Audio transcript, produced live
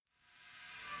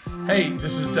Hey,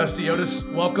 this is Dusty Otis.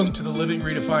 Welcome to the Living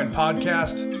Redefined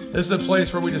podcast. This is a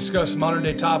place where we discuss modern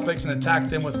day topics and attack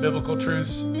them with biblical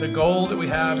truths. The goal that we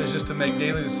have is just to make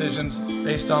daily decisions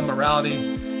based on morality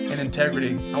and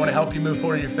integrity. I want to help you move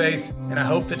forward in your faith, and I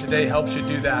hope that today helps you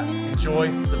do that. Enjoy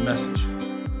the message.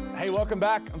 Hey, welcome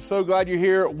back. I'm so glad you're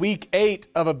here. Week 8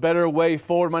 of A Better Way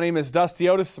Forward. My name is Dusty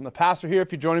Otis. I'm the pastor here.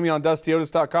 If you're joining me on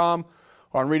dustyotis.com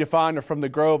or on Redefined or from the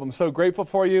Grove, I'm so grateful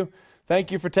for you.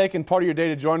 Thank you for taking part of your day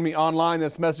to join me online.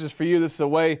 This message is for you. This is a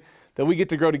way that we get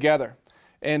to grow together.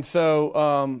 And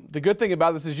so the good thing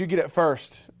about this is you get it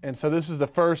first. And so this is the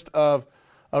first of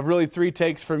really 3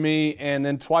 takes for me, and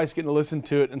then twice getting to listen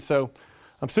to it. And so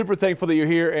I'm super thankful that you're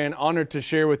here and honored to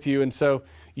share with you. And so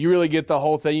you really get the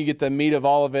whole thing. You get the meat of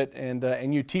all of it,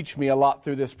 and you teach me a lot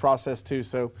through this process too.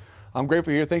 So I'm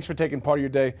grateful you're here. Thanks for taking part of your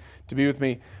day to be with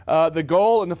me. The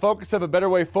goal and the focus of A Better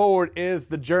Way Forward is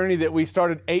the journey that we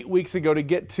started 8 weeks ago to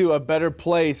get to a better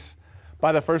place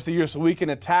by the first of the year, so we can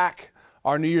attack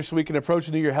our new year, so we can approach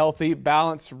the new year healthy,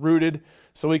 balanced, rooted,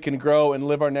 so we can grow and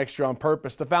live our next year on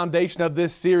purpose. The foundation of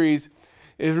this series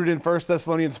is rooted in 1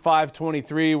 Thessalonians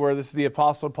 5:23, where this is the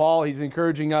Apostle Paul. He's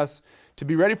encouraging us to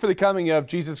be ready for the coming of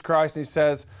Jesus Christ. And he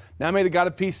says, "Now may the God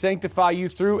of peace sanctify you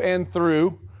through and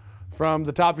through, from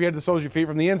the top of your head to the soles of your feet,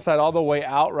 from the inside all the way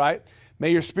out," right? "May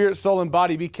your spirit, soul, and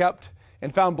body be kept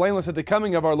and found blameless at the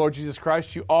coming of our Lord Jesus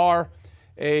Christ." You are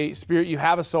a spirit, you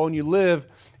have a soul, and you live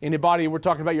in a body. We're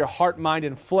talking about your heart, mind,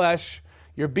 and flesh.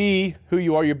 Your be, who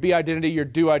you are, your be identity, your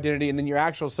do identity, and then your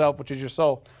actual self, which is your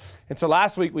soul. And so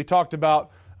last week we talked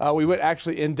about, we went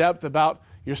actually in depth about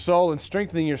your soul and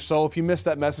strengthening your soul. If you missed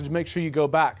that message, make sure you go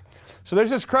back. So there's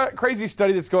this crazy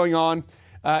study that's going on.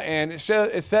 And it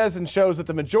says and shows that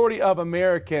the majority of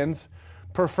Americans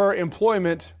prefer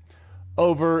employment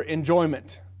over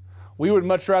enjoyment. We would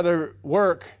much rather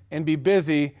work and be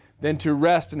busy than to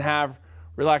rest and have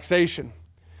relaxation.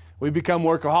 We become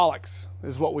workaholics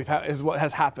is what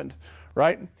has happened,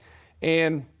 right?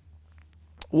 And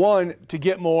one, to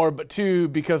get more, but two,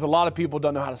 because a lot of people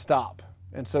don't know how to stop.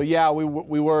 And so, yeah, we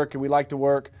work and we like to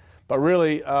work, but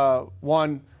really,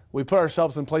 one, we put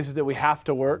ourselves in places that we have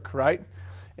to work, right?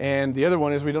 And the other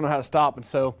one is we don't know how to stop. And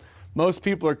so most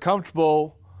people are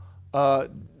comfortable,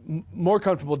 more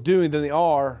comfortable doing than they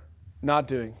are not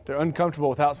doing. They're uncomfortable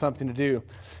without something to do.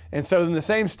 And so then the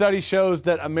same study shows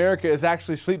that America is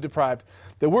actually sleep deprived,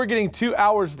 that we're getting 2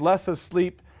 hours less of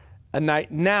sleep a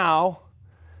night now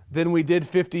than we did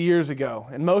 50 years ago.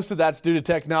 And most of that's due to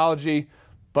technology,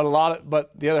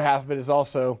 but the other half of it is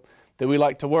also that we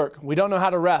like to work. We don't know how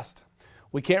to rest.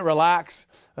 We can't relax,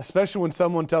 especially when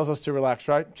someone tells us to relax,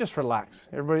 right? Just relax.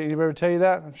 Anybody ever tell you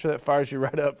that? I'm sure that fires you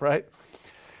right up, right?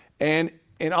 And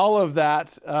in all of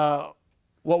that,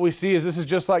 what we see is this is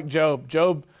just like Job.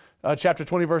 Job chapter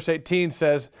 20, verse 18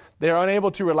 says, they are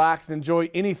unable to relax and enjoy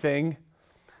anything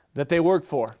that they work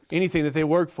for, anything that they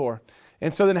work for.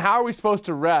 And so then how are we supposed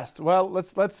to rest? Well,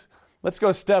 let's go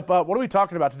a step up. What are we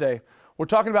talking about today? We're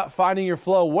talking about finding your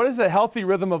flow. What is a healthy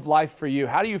rhythm of life for you?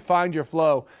 How do you find your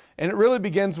flow? And it really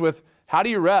begins with, how do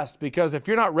you rest? Because if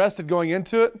you're not rested going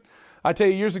into it, I tell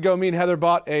you, years ago, me and Heather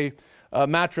bought a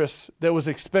mattress that was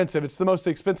expensive. It's the most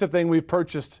expensive thing we've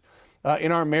purchased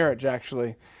in our marriage,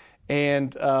 actually.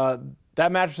 And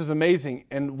that mattress is amazing.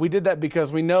 And we did that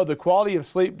because we know the quality of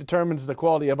sleep determines the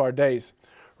quality of our days,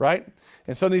 right?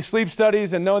 And so these sleep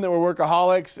studies and knowing that we're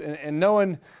workaholics and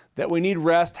knowing that we need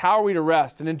rest, how are we to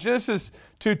rest? And in Genesis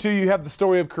 2:2, you have the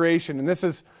story of creation. And this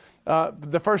is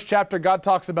the first chapter. God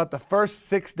talks about the first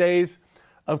 6 days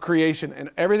of creation.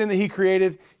 And everything that he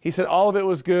created, he said all of it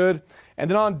was good. And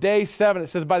then on day 7, it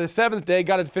says, by the 7th day,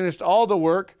 God had finished all the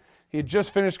work. He had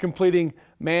just finished completing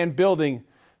man building,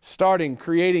 starting,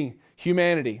 creating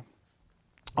humanity.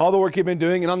 All the work he'd been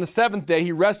doing. And on the 7th day,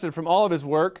 he rested from all of his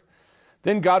work.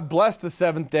 Then God blessed the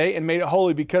 7th day and made it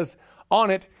holy, because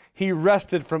on it, he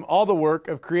rested from all the work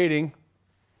of creating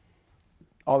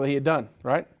all that he had done,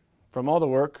 right? From all the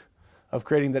work of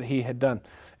creating that he had done.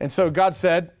 And so God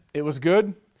said it was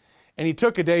good, and he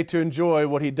took a day to enjoy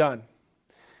what he'd done.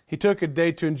 He took a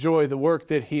day to enjoy the work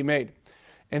that he made.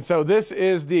 And so this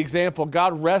is the example.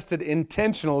 God rested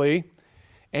intentionally,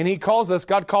 and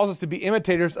God calls us to be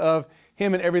imitators of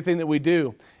him in everything that we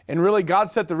do. And really, God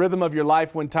set the rhythm of your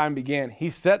life when time began. He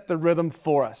set the rhythm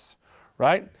for us,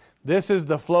 right? This is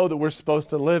the flow that we're supposed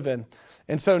to live in.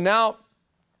 And so now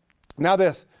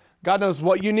this, God knows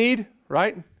what you need,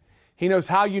 right? He knows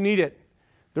how you need it.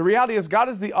 The reality is God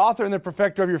is the author and the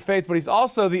perfecter of your faith, but he's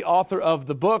also the author of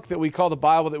the book that we call the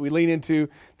Bible, that we lean into,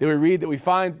 that we read, that we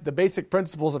find the basic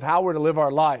principles of how we're to live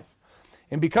our life.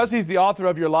 And because he's the author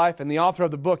of your life and the author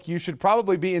of the book, you should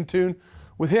probably be in tune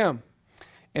with him.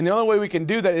 And the only way we can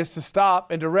do that is to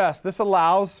stop and to rest. This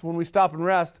allows, when we stop and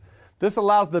rest, this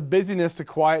allows the busyness to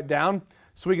quiet down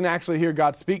so we can actually hear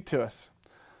God speak to us.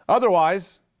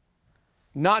 Otherwise,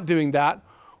 not doing that,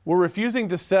 we're refusing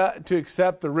to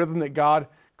accept the rhythm that God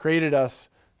created us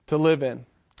to live in.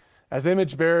 As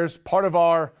image bearers, part of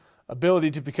our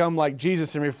ability to become like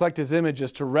Jesus and reflect His image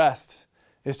is to rest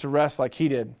like He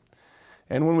did.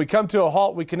 And when we come to a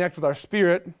halt, we connect with our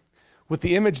spirit, with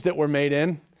the image that we're made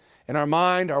in, and our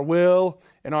mind, our will,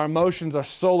 and our emotions, our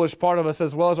soulish part of us,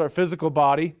 as well as our physical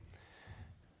body,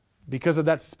 because of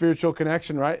that spiritual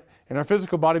connection, right? And our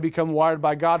physical body become wired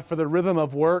by God for the rhythm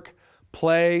of work,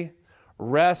 play,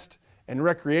 rest, and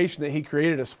recreation that He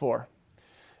created us for.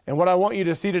 And what I want you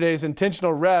to see today is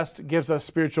intentional rest gives us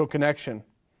spiritual connection.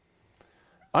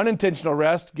 Unintentional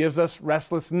rest gives us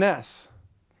restlessness.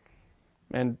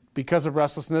 And because of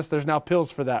restlessness, there's now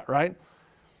pills for that, right?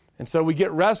 And so we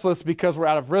get restless because we're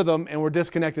out of rhythm and we're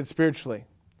disconnected spiritually.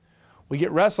 We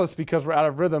get restless because we're out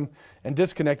of rhythm and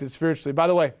disconnected spiritually. By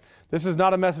the way, this is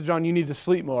not a message on you need to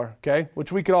sleep more, okay?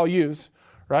 Which we could all use,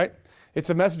 right? It's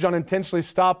a message on intentionally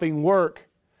stopping work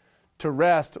to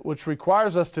rest, which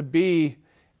requires us to be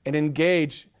and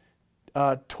engage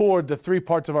toward the three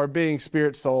parts of our being,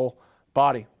 spirit, soul,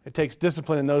 body. It takes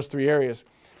discipline in those three areas.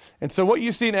 And so what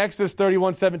you see in Exodus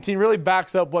 31:17 really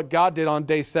backs up what God did on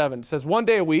day 7. It says, 1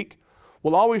 day a week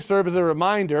will always serve as a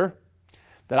reminder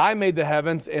that I made the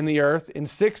heavens and the earth in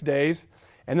 6 days,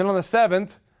 and then on the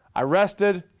 7th, I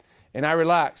rested and I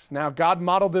relaxed. Now, God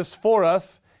modeled this for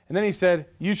us, and then He said,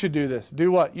 you should do this.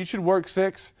 Do what? You should work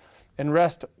 6 and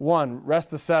rest 1, rest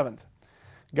the 7th.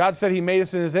 God said He made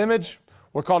us in His image.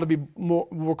 We're called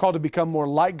to become more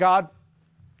like God.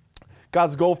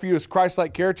 God's goal for you is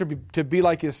Christ-like character, to be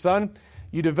like His Son.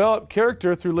 You develop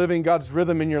character through living God's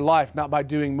rhythm in your life, not by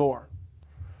doing more.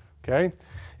 Okay?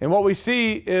 And what we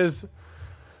see is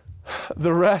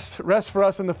the rest for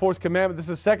us in the fourth commandment. This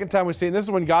is the second time we see it. And this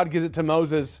is when God gives it to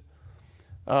Moses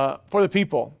for the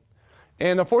people.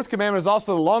 And the fourth commandment is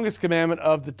also the longest commandment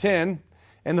of the 10.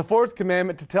 And the fourth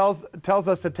commandment tells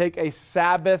us to take a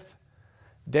Sabbath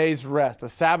day's rest, a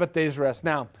Sabbath day's rest.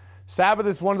 Now, Sabbath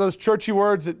is one of those churchy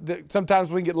words that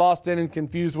sometimes we can get lost in and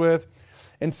confused with.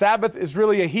 And Sabbath is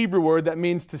really a Hebrew word that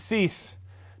means to cease,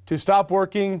 to stop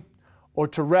working, or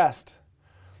to rest.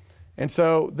 And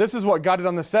so this is what God did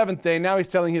on the 7th day. Now He's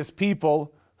telling His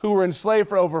people who were enslaved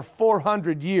for over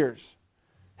 400 years,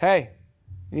 hey,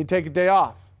 you need to take a day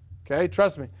off. Okay,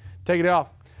 trust me, take a day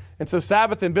off. And so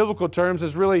Sabbath in biblical terms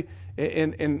is really,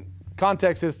 in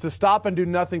context, is to stop and do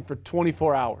nothing for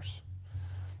 24 hours.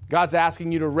 God's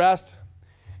asking you to rest.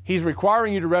 He's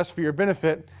requiring you to rest for your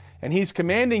benefit, and He's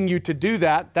commanding you to do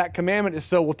that. That commandment is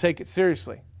so we'll take it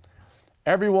seriously.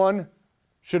 Everyone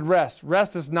should rest.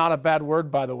 Rest is not a bad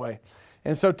word, by the way.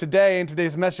 And so today, in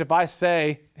today's message, if I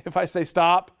say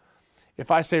stop,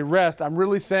 if I say rest, I'm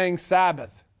really saying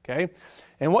Sabbath, okay?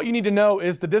 And what you need to know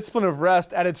is the discipline of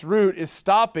rest at its root is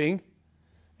stopping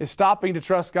to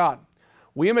trust God.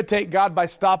 We imitate God by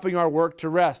stopping our work to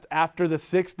rest. After the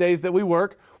 6 days that we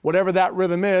work, whatever that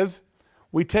rhythm is,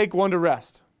 we take one to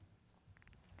rest.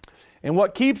 And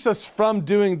what keeps us from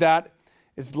doing that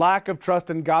is lack of trust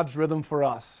in God's rhythm for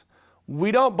us.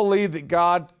 We don't believe that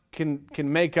God can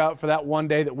make up for that one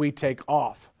day that we take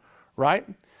off, right?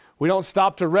 We don't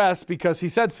stop to rest because He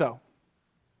said so.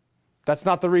 That's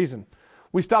not the reason.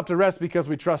 We stop to rest because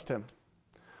we trust Him.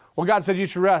 Well, God said you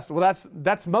should rest. Well,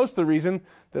 that's most of the reason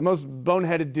that most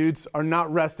boneheaded dudes are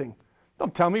not resting.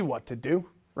 Don't tell me what to do,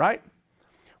 right?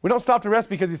 We don't stop to rest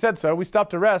because He said so. We stop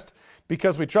to rest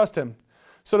because we trust Him.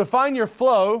 So to find your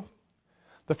flow,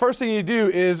 the first thing you do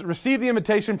is receive the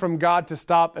invitation from God to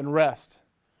stop and rest,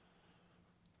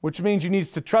 which means you need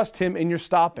to trust Him in your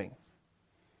stopping.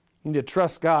 You need to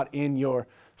trust God in your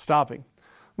stopping.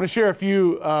 I'm going to share a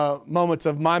few moments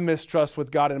of my mistrust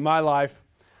with God in my life,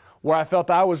 where I felt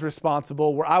I was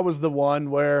responsible, where I was the one,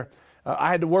 where I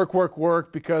had to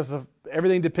work because of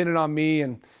everything depended on me,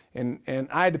 and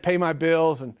I had to pay my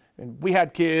bills, and we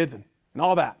had kids, and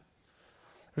all that.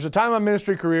 There's a time in my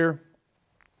ministry career,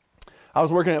 I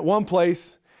was working at one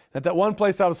place. At that one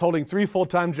place, I was holding 3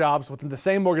 full-time jobs within the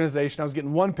same organization. I was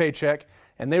getting one paycheck,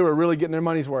 and they were really getting their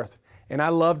money's worth. And I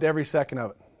loved every second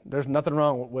of it. There's nothing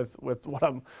wrong with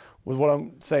what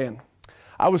I'm saying.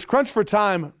 I was crunched for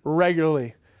time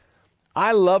regularly.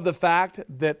 I love the fact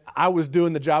that I was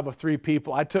doing the job of 3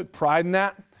 people. I took pride in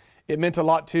that. It meant a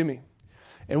lot to me.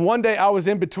 And one day I was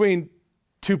in between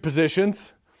 2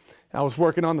 positions. I was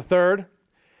working on the 3rd,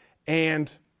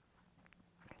 and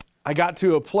I got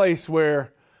to a place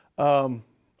where I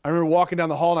remember walking down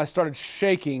the hall and I started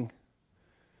shaking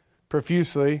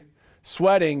profusely,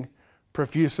 sweating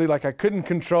profusely, like I couldn't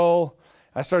control.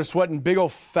 I started sweating big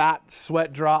old fat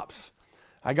sweat drops.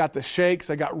 I got the shakes.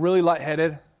 I got really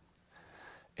lightheaded.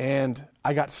 And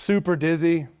I got super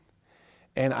dizzy.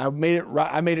 And I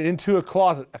made it into a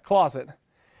closet.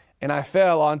 And I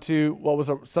fell onto what was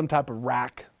some type of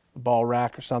rack, a ball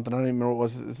rack or something. I don't even remember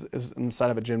what it was. It was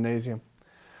inside of a gymnasium.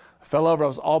 I fell over. I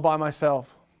was all by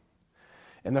myself.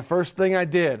 And the first thing I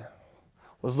did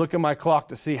was look at my clock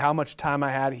to see how much time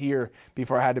I had here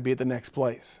before I had to be at the next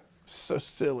place. So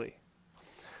silly.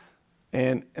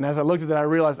 And as I looked at that, I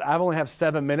realized I only have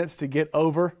 7 minutes to get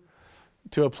over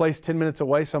to a place 10 minutes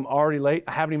away, so I'm already late.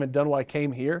 I haven't even done what I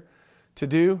came here to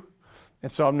do,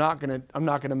 and so I'm not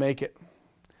gonna make it.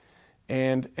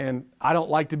 And I don't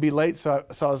like to be late, so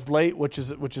I was late, which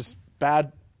is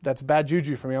bad. That's bad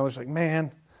juju for me. I was like,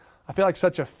 man, I feel like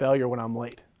such a failure when I'm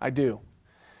late. I do.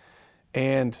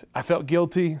 And I felt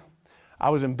guilty. I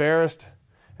was embarrassed,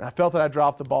 and I felt that I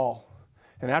dropped the ball.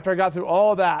 And after I got through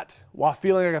all that, while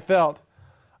feeling like I felt,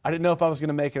 I didn't know if I was going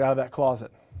to make it out of that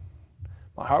closet.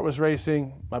 My heart was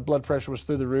racing. My blood pressure was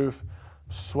through the roof.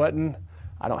 I'm sweating.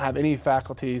 I don't have any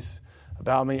faculties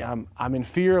about me. I'm in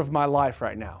fear of my life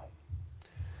right now.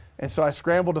 And so I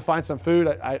scrambled to find some food.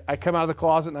 I come out of the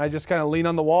closet, and I just kind of lean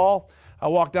on the wall. I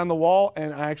walked down the wall,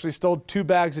 and I actually stole 2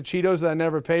 bags of Cheetos that I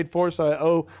never paid for, so I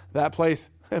owe that place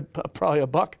probably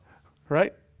 $1,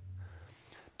 right?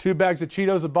 2 bags of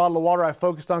Cheetos, a bottle of water. I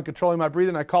focused on controlling my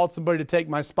breathing. I called somebody to take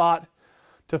my spot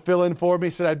to fill in for me.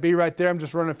 Said I'd be right there. I'm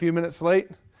just running a few minutes late.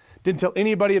 Didn't tell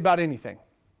anybody about anything.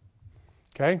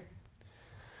 Okay?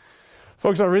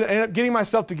 Folks, I ended up getting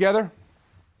myself together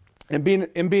and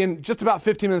being just about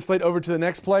 15 minutes late over to the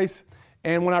next place.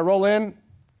 And when I roll in,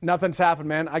 nothing's happened,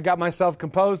 man. I got myself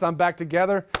composed. I'm back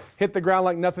together. Hit the ground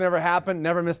like nothing ever happened.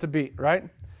 Never missed a beat, right?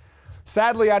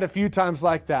 Sadly, I had a few times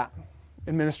like that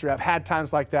in ministry. I've had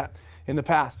times like that in the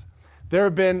past. There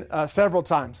have been several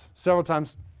times,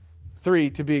 3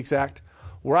 to be exact,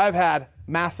 where I've had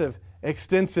massive,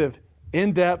 extensive,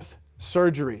 in-depth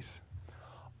surgeries,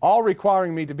 all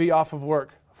requiring me to be off of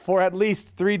work for at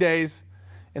least 3 days,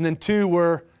 and then 2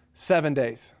 were 7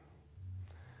 days.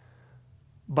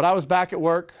 But I was back at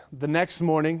work the next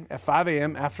morning at 5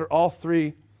 a.m. after all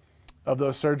 3 of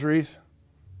those surgeries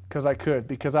because I could,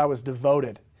 because I was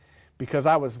devoted, because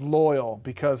I was loyal,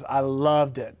 because I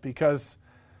loved it, because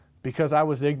I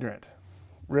was ignorant,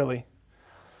 really.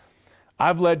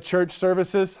 I've led church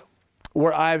services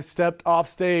where I've stepped off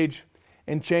stage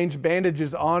and changed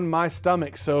bandages on my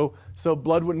stomach so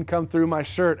blood wouldn't come through my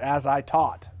shirt as I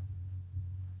taught.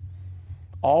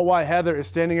 All while Heather is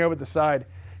standing over at the side,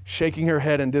 shaking her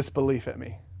head in disbelief at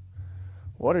me.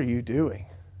 What are you doing?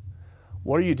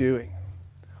 What are you doing?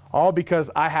 All because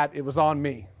it was on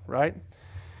me, right?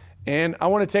 And I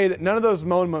want to tell you that none of those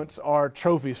moments are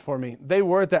trophies for me. They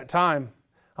were at that time.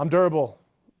 I'm durable.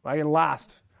 I can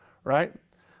last, right?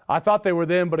 I thought they were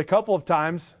then, but a couple of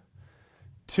times,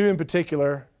 2 in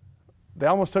particular, they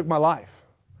almost took my life.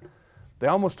 They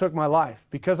almost took my life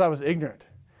because I was ignorant.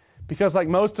 Because like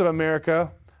most of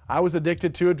America, I was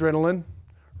addicted to adrenaline,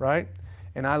 right?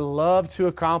 And I love to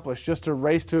accomplish, just a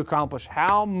race to accomplish.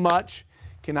 How much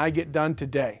can I get done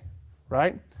today,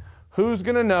 right? Who's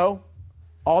going to know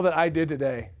all that I did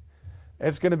today?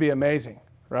 It's going to be amazing,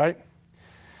 right?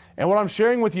 And what I'm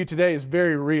sharing with you today is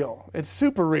very real. It's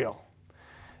super real.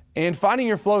 And finding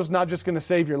your flow is not just going to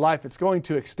save your life. It's going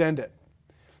to extend it.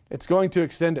 It's going to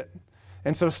extend it.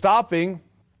 And so stopping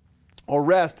or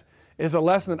rest is a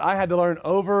lesson that I had to learn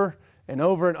over and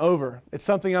over and over. It's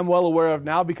something I'm well aware of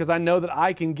now because I know that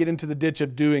I can get into the ditch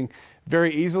of doing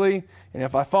very easily. And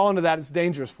if I fall into that, it's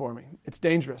dangerous for me. It's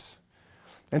dangerous.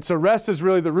 And so rest is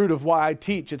really the root of why I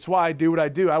teach. It's why I do what I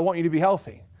do. I want you to be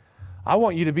healthy. I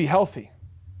want you to be healthy.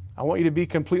 I want you to be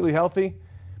completely healthy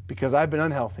because I've been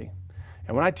unhealthy.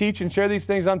 And when I teach and share these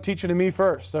things, I'm teaching to me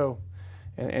first. So,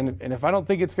 and if I don't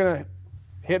think it's going to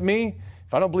hit me,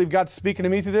 if I don't believe God's speaking to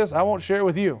me through this, I won't share it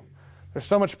with you. There's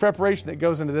so much preparation that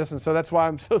goes into this, and so that's why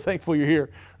I'm so thankful you're here.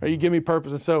 Or you give me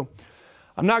purpose. And so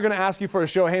I'm not going to ask you for a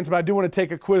show of hands, but I do want to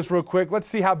take a quiz real quick. Let's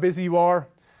see how busy you are.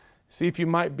 See if you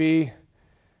might be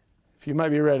a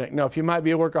redneck. No, if you might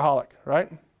be a workaholic, right?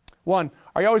 1,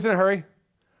 are you always in a hurry?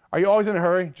 Are you always in a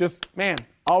hurry? Just, man,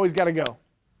 always got to go.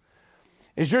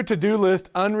 Is your to-do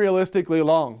list unrealistically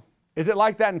long? Is it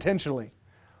like that intentionally?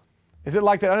 Is it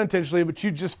like that unintentionally, but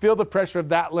you just feel the pressure of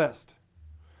that list?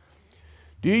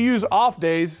 Do you use off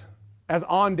days as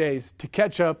on days to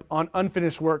catch up on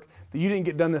unfinished work that you didn't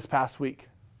get done this past week?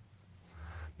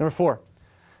 Number 4,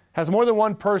 has more than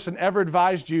one person ever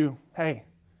advised you, hey,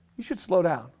 you should slow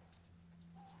down?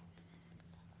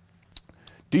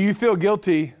 Do you feel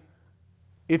guilty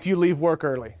if you leave work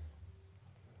early?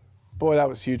 Boy, that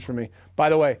was huge for me. By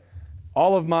the way,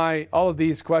 all of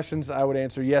these questions I would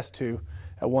answer yes to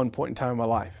at one point in time in my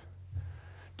life.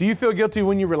 Do you feel guilty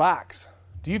when you relax?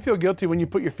 Do you feel guilty when you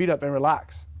put your feet up and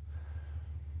relax?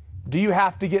 Do you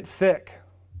have to get sick?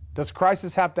 Does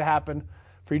crisis have to happen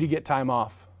for you to get time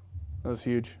off? That was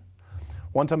huge.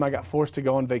 One time I got forced to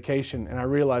go on vacation, and I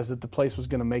realized that the place was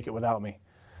going to make it without me.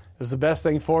 It was the best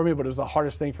thing for me, but it was the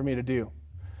hardest thing for me to do.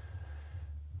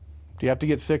 Do you have to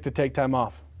get sick to take time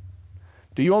off?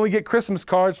 Do you only get Christmas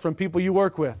cards from people you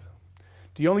work with?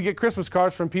 Do you only get Christmas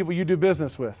cards from people you do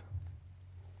business with?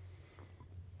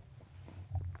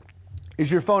 Is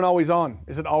your phone always on?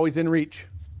 Is it always in reach?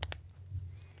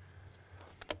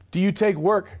 Do you take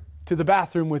work to the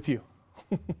bathroom with you?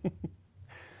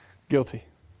 Guilty.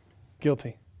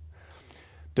 Guilty.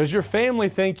 Does your family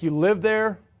think you live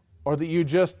there or that you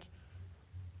just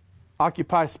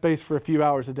occupy space for a few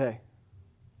hours a day?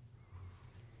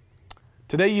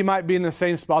 Today you might be in the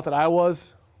same spot that I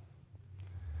was,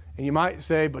 and you might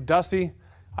say, but Dusty,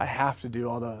 I have to do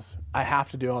all those. I have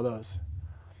to do all those.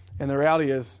 And the reality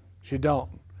is you don't,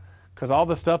 because all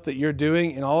the stuff that you're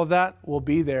doing and all of that will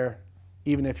be there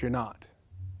even if you're not.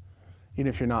 Even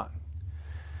if you're not.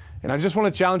 And I just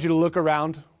want to challenge you to look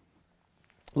around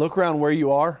where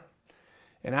you are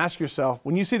and ask yourself,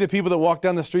 when you see the people that walk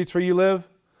down the streets where you live,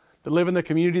 that live in the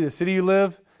community, the city you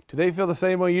live, do they feel the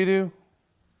same way you do?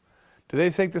 Do they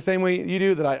think the same way you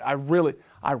do? That I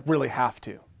really have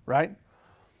to, right?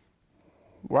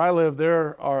 Where I live,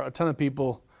 there are a ton of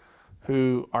people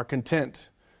who are content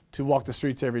to walk the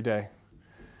streets every day.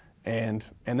 And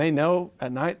they know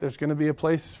at night there's going to be a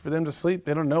place for them to sleep.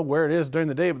 They don't know where it is during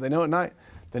the day, but they know at night.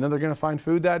 They know they're going to find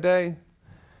food that day.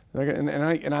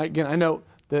 I know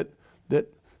that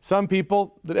some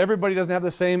people, that everybody doesn't have the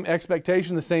same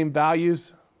expectation, the same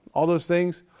values, all those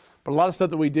things. But a lot of stuff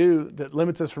that we do that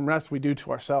limits us from rest, we do to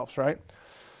ourselves, right?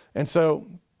 And so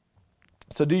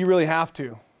do you really have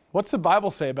to? What's the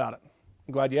Bible say about it?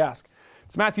 I'm glad you asked.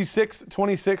 It's Matthew 6,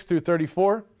 26 through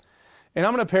 34. And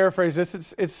I'm going to paraphrase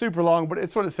this. It's super long, but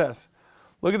it's what it says.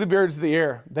 Look at the birds of the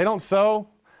air. They don't sow,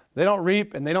 they don't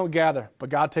reap, and they don't gather, but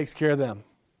God takes care of them.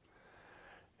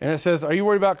 And it says, are you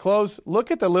worried about clothes?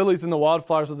 Look at the lilies and the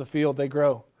wildflowers of the field. They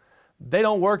grow. They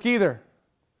don't work either.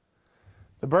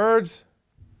 The birds,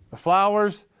 the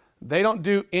flowers, they don't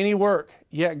do any work,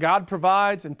 yet God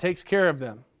provides and takes care of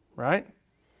them, right?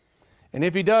 And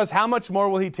if He does, how much more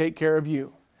will He take care of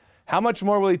you? How much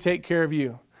more will He take care of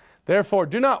you? Therefore,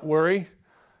 do not worry.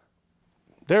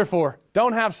 Therefore,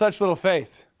 don't have such little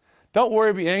faith. Don't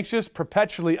worry, be anxious,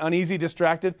 perpetually uneasy,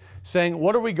 distracted, saying,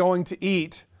 what are we going to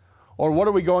eat? Or what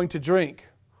are we going to drink?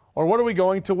 Or what are we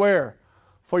going to wear?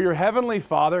 For your heavenly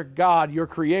Father, God, your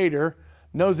Creator,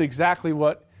 knows exactly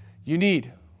what you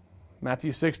need.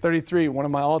 Matthew 6:33, one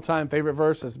of my all-time favorite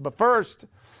verses. But first,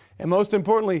 and most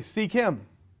importantly, seek Him.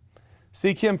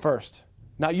 Seek Him first.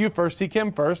 Not you first, seek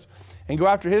Him first. And go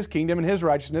after His kingdom and His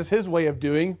righteousness, His way of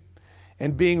doing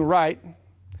and being right,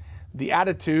 the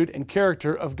attitude and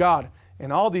character of God.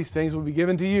 And all these things will be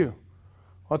given to you.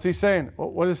 What's He saying?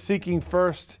 What is seeking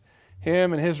first?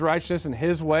 Him and His righteousness and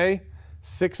His way?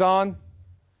 6 on,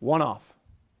 1 off.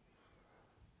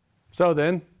 So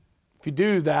then, if you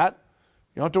do that,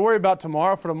 you don't have to worry about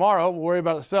tomorrow, for tomorrow will worry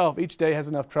about itself. Each day has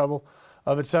enough trouble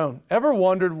of its own. Ever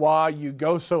wondered why you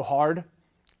go so hard,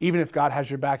 even if God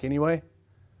has your back anyway?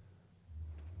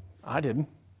 I didn't.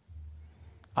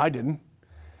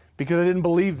 Because I didn't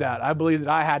believe that. I believed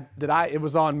that it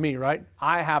was on me, right?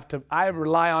 I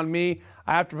rely on me.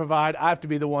 I have to provide. I have to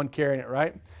be the one carrying it,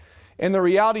 right? And the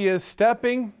reality is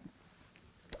stepping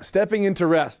into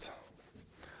rest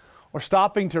or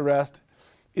stopping to rest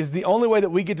is the only way that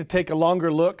we get to take a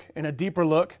longer look and a deeper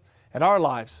look at our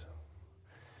lives.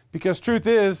 Because truth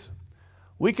is,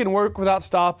 we can work without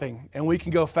stopping, and we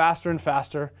can go faster and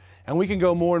faster, and we can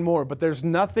go more and more. But there's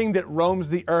nothing that roams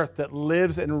the earth that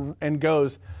lives and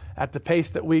goes at the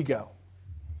pace that we go.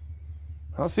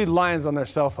 I don't see lions on their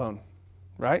cell phone,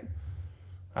 right?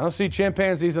 I don't see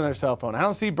chimpanzees on their cell phone. I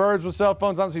don't see birds with cell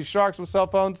phones. I don't see sharks with cell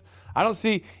phones. I don't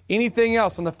see anything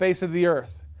else on the face of the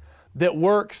earth that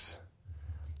works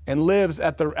and lives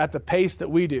at the pace that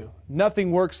we do.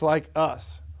 Nothing works like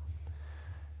us.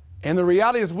 And the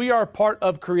reality is we are part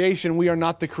of creation. We are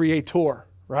not the creator,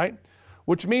 right?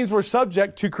 Which means we're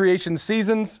subject to creation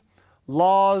seasons,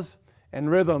 laws,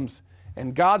 and rhythms.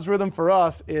 And God's rhythm for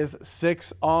us is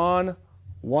 6 on,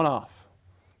 1 off.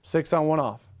 6 on, 1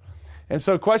 off. And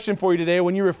so question for you today,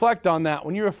 when you reflect on that,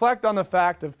 when you reflect on the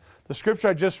fact of the scripture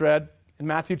I just read in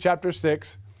Matthew chapter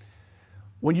 6,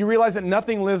 when you realize that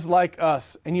nothing lives like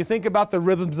us, and you think about the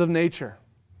rhythms of nature,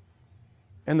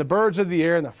 and the birds of the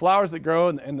air and the flowers that grow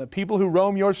and the people who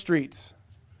roam your streets,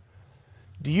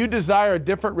 do you desire a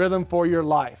different rhythm for your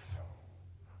life?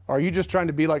 Or are you just trying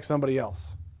to be like somebody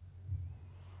else?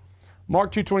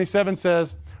 Mark 2:27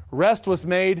 says, rest was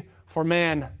made for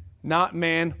man, not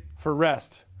man for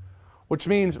rest. Which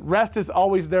means rest is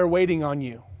always there waiting on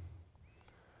you.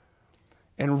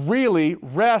 And really,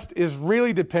 rest is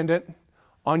really dependent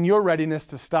on your readiness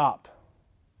to stop.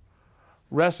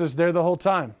 Rest is there the whole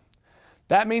time.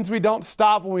 That means we don't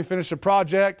stop when we finish a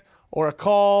project or a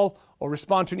call or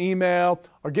respond to an email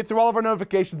or get through all of our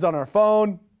notifications on our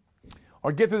phone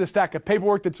or get through the stack of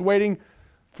paperwork that's waiting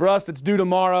for us that's due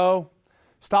tomorrow.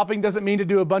 Stopping doesn't mean to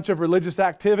do a bunch of religious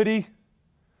activity,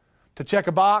 to check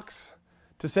a box,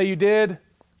 to say you did,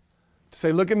 to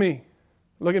say, look at me,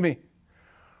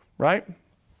 right?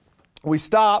 We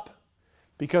stop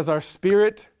because our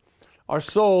spirit, our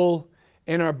soul,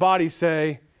 and our body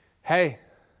say, hey,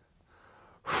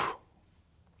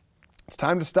 it's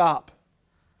time to stop.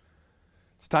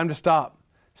 It's time to stop.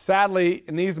 Sadly,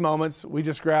 in these moments, we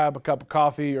just grab a cup of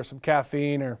coffee or some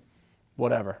caffeine or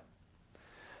whatever.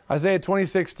 Isaiah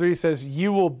 26:3 says,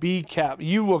 you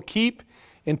will keep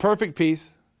in perfect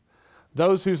peace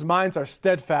those whose minds are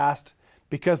steadfast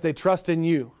because they trust in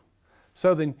you.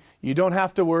 So then you don't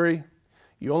have to worry.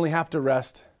 You only have to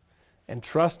rest and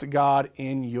trust God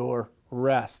in your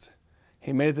rest.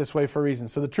 He made it this way for a reason.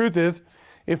 So the truth is,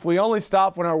 if we only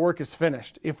stop when our work is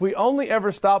finished, if we only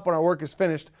ever stop when our work is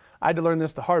finished, I had to learn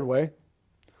this the hard way,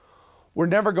 we're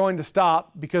never going to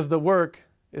stop because the work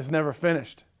is never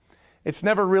finished. It's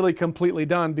never really completely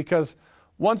done because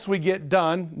once we get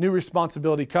done, new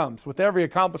responsibility comes. With every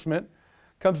accomplishment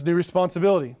comes new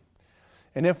responsibility.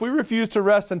 And if we refuse to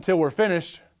rest until we're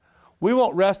finished, we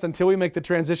won't rest until we make the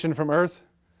transition from earth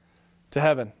to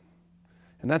heaven.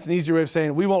 And that's an easier way of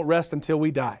saying we won't rest until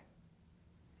we die.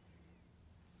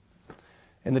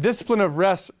 And the discipline of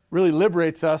rest really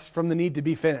liberates us from the need to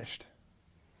be finished.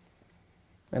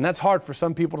 And that's hard for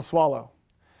some people to swallow.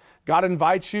 God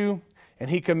invites you and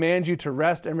He commands you to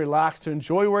rest and relax, to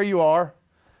enjoy where you are,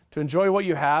 to enjoy what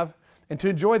you have, and to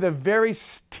enjoy the very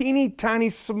teeny tiny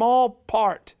small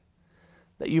part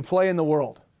that you play in the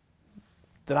world,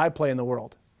 that I play in the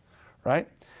world, right?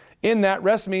 In that,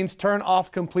 rest means turn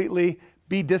off completely,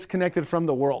 be disconnected from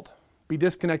the world. Be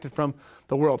disconnected from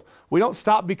the world. We don't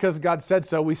stop because God said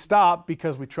so. We stop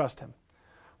because we trust Him.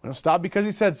 We don't stop because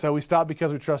He said so. We stop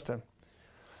because we trust Him.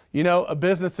 You know, a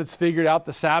business that's figured out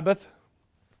the Sabbath,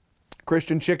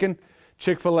 Christian Chicken,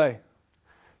 Chick-fil-A.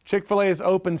 Chick-fil-A is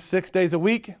open 6 days a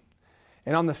week,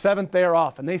 and on the 7th they are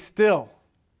off, and they still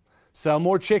sell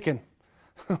more chicken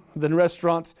than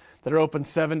restaurants that are open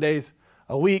 7 days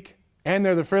a week, and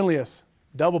they're the friendliest.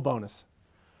 Double bonus.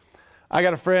 I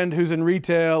got a friend who's in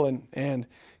retail, and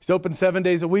he's open 7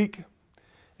 days a week,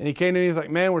 and he came to me, he's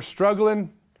like, man, we're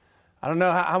struggling. I don't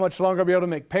know how much longer I'll be able to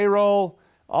make payroll.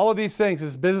 All of these things,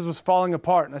 his business was falling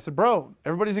apart. And I said, bro,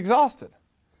 everybody's exhausted.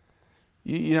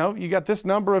 You know, you got this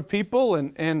number of people,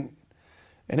 and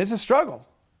it's a struggle.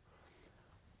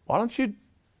 Why don't you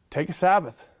take a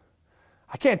Sabbath?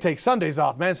 I can't take Sundays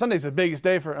off, man. Sunday's the biggest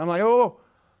day for. I'm like,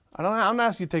 I'm not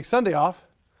asking you to take Sunday off.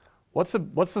 What's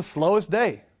the slowest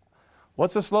day?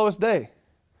 What's the slowest day?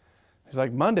 He's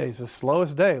like, Monday's the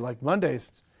slowest day. Like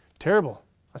Monday's terrible.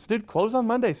 I said, dude, close on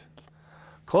Mondays.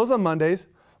 Close on Mondays.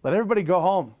 Let everybody go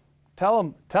home.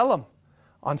 Tell them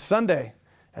on Sunday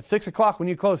at 6 o'clock when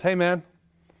you close, hey man,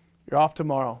 you're off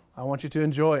tomorrow. I want you to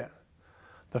enjoy it.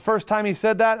 The first time he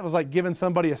said that, it was like giving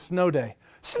somebody a snow day.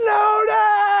 Snow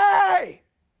day!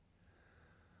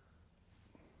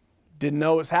 Didn't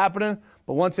know it was happening,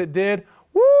 but once it did,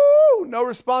 woo, no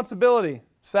responsibility.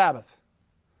 Sabbath.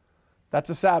 That's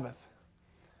a Sabbath.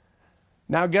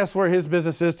 Now guess where his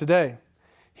business is today?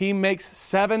 He makes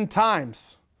 7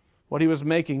 times what he was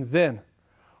making then,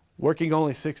 working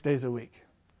only 6 days a week.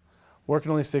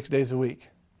 Working only 6 days a week.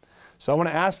 So I want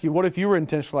to ask you, what if you were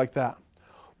intentional like that?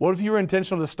 What if you were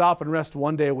intentional to stop and rest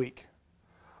 1 day a week?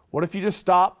 What if you just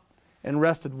stopped and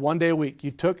rested 1 day a week?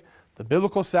 You took the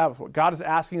biblical Sabbath, what God is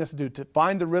asking us to do, to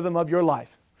find the rhythm of your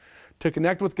life, to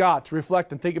connect with God, to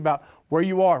reflect and think about where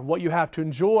you are, what you have to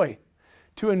enjoy.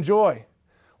 To enjoy.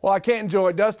 Well, I can't enjoy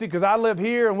it, Dusty, because I live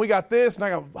here and we got this and I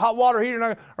got hot water heater and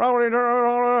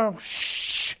I got...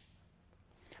 Shh.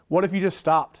 What if you just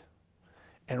stopped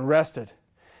and rested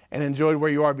and enjoyed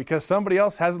where you are because somebody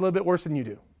else has it a little bit worse than you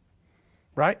do?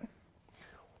 Right?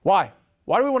 Why?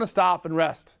 Why do we want to stop and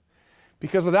rest?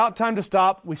 Because without time to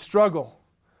stop, we struggle.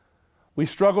 We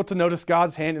struggle to notice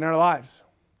God's hand in our lives.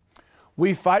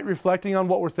 We fight reflecting on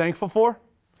what we're thankful for.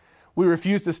 We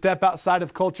refuse to step outside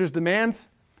of culture's demands.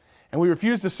 And we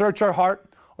refuse to search our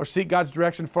heart or seek God's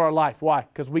direction for our life. Why?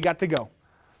 Because we got to go.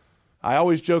 I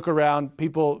always joke around.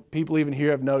 People even here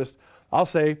have noticed. I'll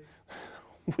say,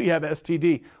 we have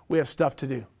STD. We have stuff to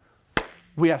do.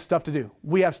 We have stuff to do.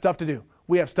 We have stuff to do.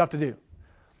 We have stuff to do.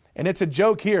 And it's a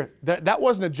joke here. That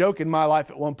wasn't a joke in my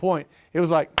life at one point. It was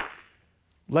like,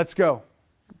 let's go.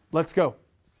 Let's go.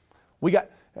 We got,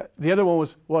 the other one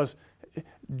was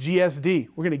GSD.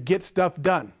 We're going to get stuff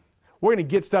done. We're going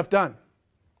to get stuff done.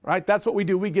 Right? That's what we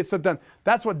do. We get stuff done.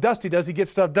 That's what Dusty does. He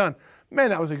gets stuff done. Man,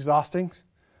 that was exhausting.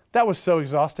 That was so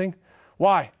exhausting.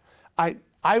 Why?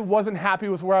 I wasn't happy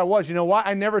with where I was. You know why?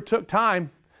 I never took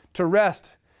time to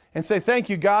rest and say, thank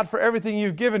you, God, for everything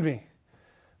you've given me.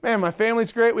 Man, my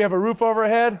family's great. We have a roof over our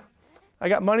head. I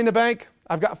got money in the bank.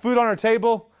 I've got food on our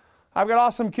table. I've got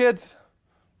awesome kids.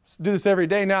 I do this every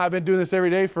day now. I've been doing this every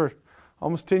day for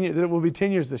almost 10 years. It will be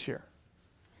 10 years this year.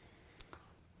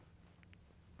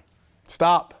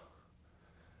 Stop.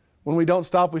 When we don't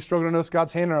stop, we struggle to notice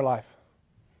God's hand in our life.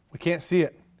 We can't see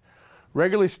it.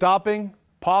 Regularly stopping,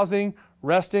 pausing,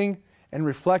 resting, and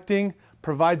reflecting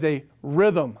provides a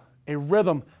rhythm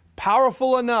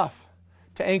powerful enough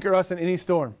to anchor us in any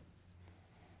storm.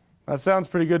 That sounds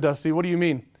pretty good, Dusty. What do you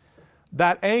mean?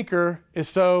 That anchor is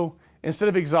so, instead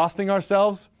of exhausting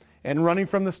ourselves and running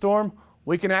from the storm,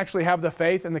 we can actually have the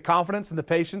faith and the confidence and the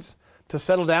patience to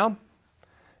settle down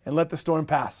and let the storm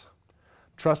pass.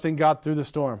 Trusting God through the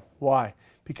storm. Why?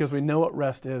 Because we know what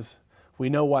rest is. We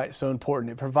know why it's so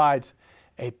important. It provides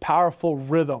a powerful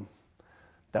rhythm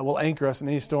that will anchor us in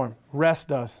any storm. Rest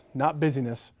does, not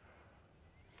busyness.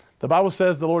 The Bible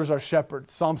says the Lord is our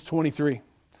shepherd. Psalms 23. I'm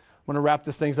going to wrap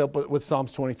this thing up with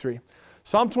Psalms 23.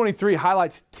 Psalm 23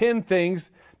 highlights 10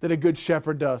 things that a good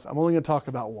shepherd does. I'm only going to talk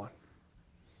about one.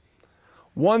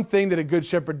 One thing that a good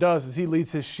shepherd does is he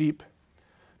leads his sheep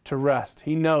to rest.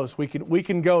 He knows we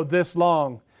can go this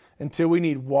long until we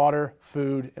need water,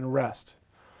 food, and rest.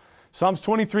 Psalms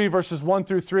 23 verses 1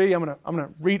 through 3. I'm going to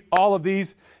read all of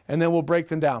these and then we'll break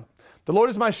them down. The Lord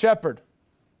is my shepherd,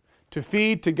 to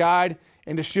feed, to guide,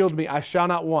 and to shield me. I shall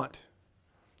not want.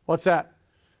 What's that?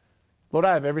 Lord,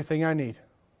 I have everything I need.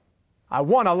 I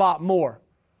want a lot more.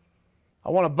 I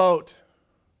want a boat.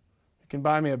 You can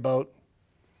buy me a boat.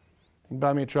 You can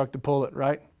buy me a truck to pull it,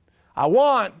 right? I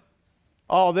want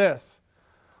all this.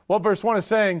 What verse 1 is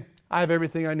saying? I have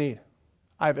everything I need.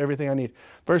 I have everything I need.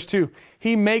 Verse 2,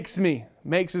 He makes me.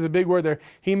 Makes is a big word there.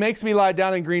 He makes me lie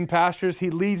down in green pastures.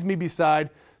 He leads me beside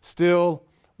still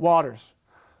waters.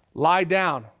 Lie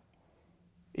down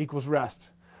equals rest.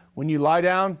 When you lie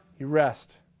down, you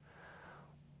rest.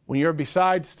 When you're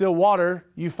beside still water,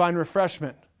 you find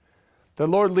refreshment. The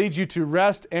Lord leads you to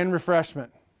rest and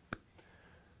refreshment.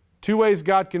 2 ways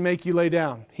God can make you lay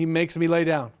down. He makes me lay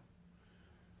down.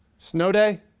 Snow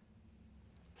day,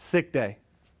 sick day.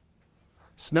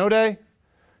 Snow day,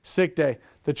 sick day.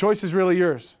 The choice is really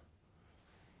yours.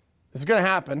 It's going to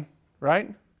happen,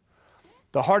 right?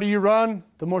 The harder you run,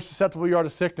 the more susceptible you are to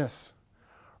sickness.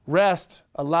 Rest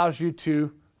allows you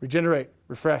to regenerate,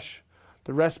 refresh.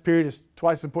 The rest period is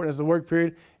twice as important as the work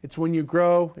period. It's when you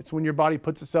grow. It's when your body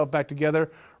puts itself back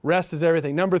together. Rest is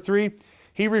everything. Number 3,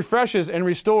 He refreshes and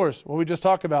restores, what we just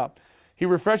talked about. He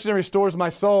refreshes and restores my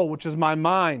soul, which is my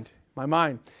mind. My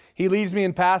mind. He leads me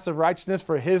in paths of righteousness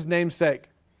for His name's sake.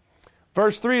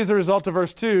 Verse 3 is the result of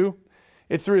verse 2.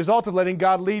 It's the result of letting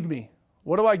God lead me.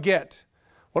 What do I get?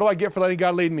 What do I get for letting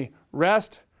God lead me?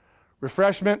 Rest,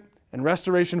 refreshment, and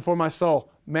restoration for my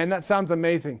soul. Man, that sounds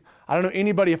amazing. I don't know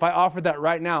anybody, if I offered that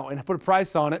right now and put a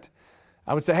price on it,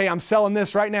 I would say, hey, I'm selling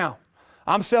this right now.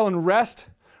 I'm selling rest,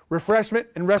 refreshment,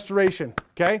 and restoration,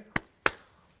 okay?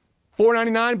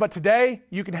 $4.99, but today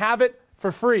you can have it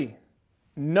for free.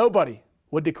 Nobody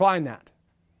would decline that,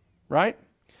 right?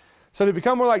 So to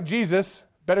become more like Jesus,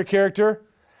 better character,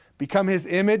 become His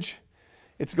image,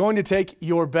 it's going to take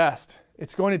your best.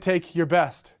 It's going to take your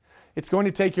best. It's going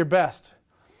to take your best.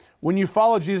 When you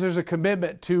follow Jesus, there's a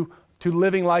commitment to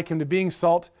living like Him, to being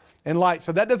salt and light.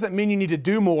 So that doesn't mean you need to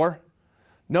do more.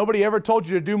 Nobody ever told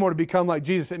you to do more to become like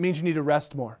Jesus. It means you need to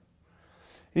rest more.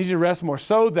 You need to rest more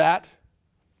so that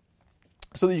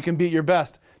you can be at your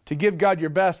best. To give God your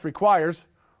best requires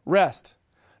rest.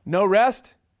 No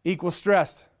rest equals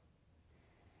stressed.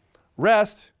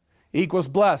 Rest equals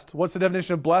blessed. What's the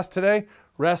definition of blessed today?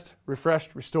 Rest,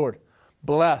 refreshed, restored.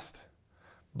 Blessed.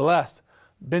 Blessed.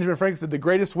 Benjamin Franklin said the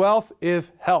greatest wealth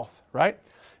is health, right?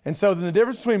 And so then the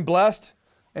difference between blessed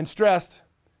and stressed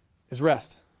is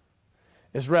rest.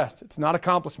 Is rest. It's not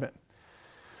accomplishment.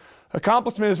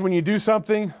 Accomplishment is when you do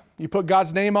something, you put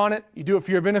God's name on it, you do it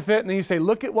for your benefit, and then you say,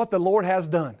 look at what the Lord has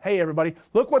done. Hey, everybody,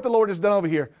 look what the Lord has done over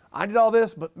here. I did all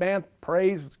this, but man,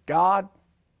 praise God,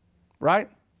 right?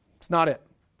 It's not it.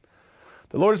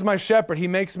 The Lord is my shepherd. He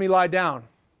makes me lie down.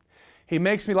 He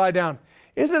makes me lie down.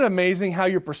 Isn't it amazing how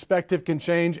your perspective can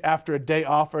change after a day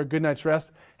off or a good night's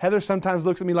rest? Heather sometimes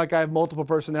looks at me like I have multiple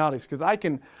personalities, because I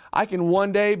can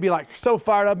one day be like so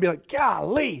fired up and be like,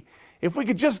 golly, if we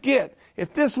could just get,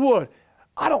 if this would,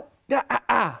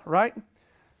 right?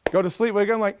 Go to sleep, wake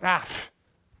up, I'm like,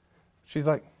 She's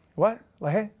like, what?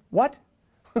 Like, hey, what?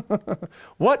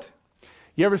 What?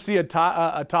 You ever see a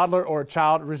toddler or a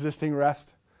child resisting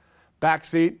rest? Back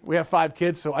seat. We have 5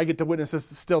 kids, so I get to witness this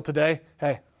still today.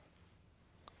 Hey.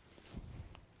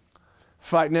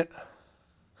 Fighting it.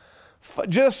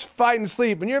 Just fighting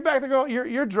sleep. And you're back there going,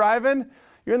 you're driving,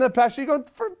 you're in the passenger, you're going,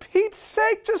 for Pete's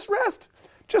sake, just rest.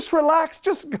 Just relax.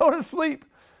 Just go to sleep.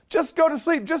 Just go to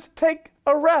sleep. Just take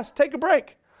a rest. Take a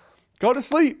break. Go to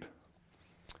sleep.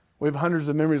 We have hundreds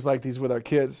of memories like these with our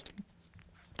kids.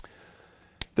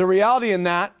 The reality in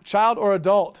that, child or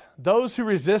adult, those who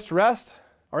resist rest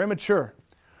are immature.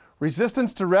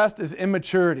 Resistance to rest is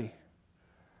immaturity.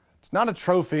 It's not a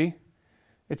trophy.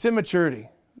 It's immaturity.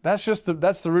 That's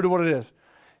the root of what it is.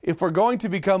 If we're going to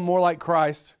become more like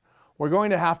Christ, we're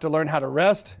going to have to learn how to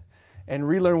rest and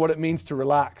relearn what it means to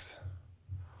relax.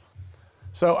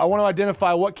 So I want to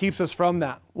identify what keeps us from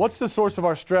that. What's the source of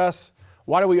our stress?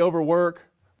 Why do we overwork?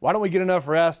 Why don't we get enough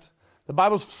rest? The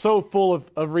Bible's so full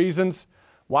of reasons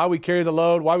why we carry the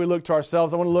load, why we look to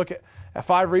ourselves. I want to look at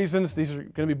 5 reasons. These are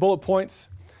going to be bullet points.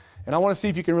 And I want to see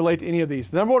if you can relate to any of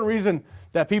these. The number one reason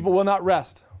that people will not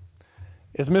rest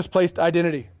is misplaced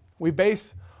identity. We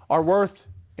base our worth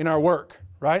in our work,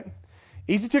 right?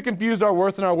 Easy to confuse our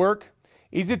worth in our work.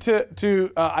 Easy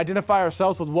to identify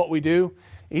ourselves with what we do.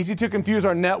 Easy to confuse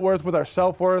our net worth with our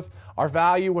self-worth, our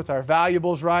value with our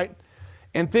valuables, right?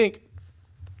 And think,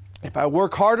 if I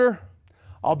work harder,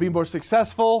 I'll be more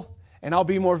successful and I'll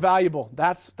be more valuable.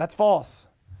 That's false.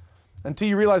 Until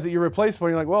you realize that you're replaceable,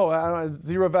 you're like, whoa, I don't have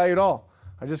zero value at all.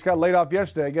 I just got laid off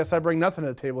yesterday. I guess I bring nothing to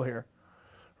the table here,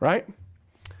 right?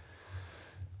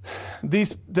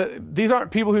 These aren't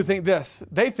people who think this.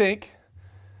 They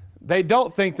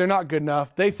don't think they're not good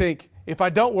enough. They think, if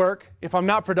I don't work, if I'm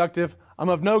not productive, I'm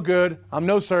of no good, I'm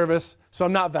no service, so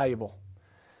I'm not valuable.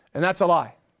 And that's a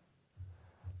lie.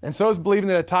 And so is believing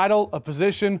that a title, a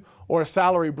position, or a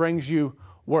salary brings you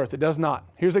worth. It does not.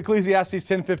 Here's Ecclesiastes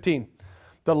 10:15.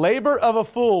 The labor of a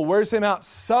fool wears him out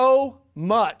so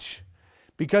much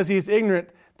because he is ignorant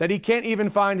that he can't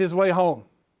even find his way home.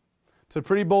 It's a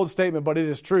pretty bold statement, but it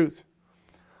is truth.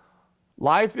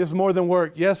 Life is more than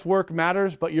work. Yes, work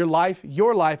matters, but your life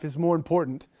is more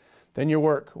important than your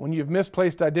work. When you've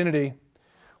misplaced identity,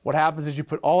 what happens is you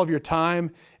put all of your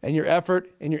time and your effort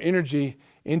and your energy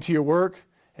into your work,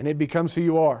 and it becomes who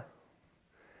you are.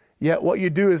 Yet what you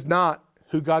do is not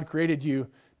who God created you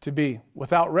to be.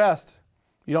 Without rest,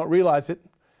 you don't realize it,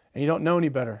 and you don't know any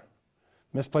better.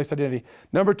 Misplaced identity.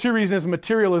 Number 2 reason is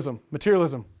materialism.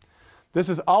 Materialism. This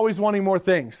is always wanting more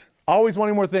things. Always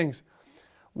wanting more things.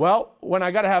 Well, when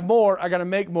I got to have more, I got to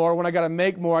make more. When I got to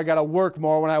make more, I got to work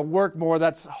more. When I work more,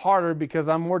 that's harder because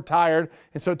I'm more tired,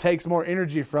 and so it takes more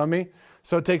energy from me.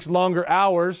 So it takes longer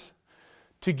hours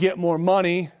to get more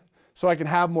money so I can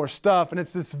have more stuff, and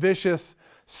it's this vicious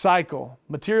cycle.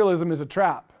 Materialism is a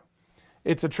trap.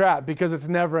 It's a trap because it's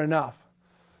never enough.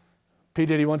 P.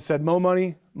 Diddy once said, "Mo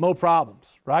money, mo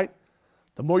problems," right?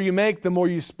 The more you make, the more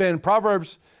you spend.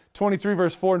 Proverbs 23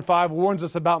 verse 4 and 5 warns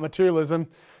us about materialism.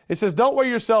 It says, don't wear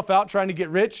yourself out trying to get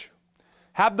rich.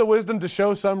 Have the wisdom to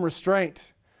show some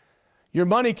restraint. Your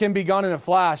money can be gone in a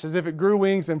flash, as if it grew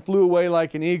wings and flew away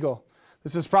like an eagle.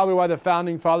 This is probably why the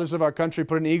founding fathers of our country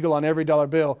put an eagle on every dollar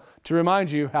bill, to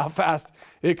remind you how fast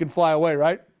it can fly away,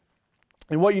 right?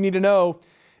 And what you need to know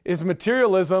is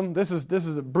materialism, this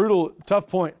is a brutal, tough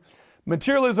point.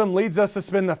 Materialism leads us to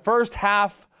spend the first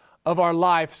half of our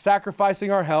life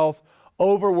sacrificing our health,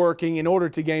 overworking in order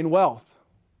to gain wealth.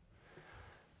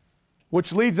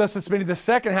 Which leads us to spending the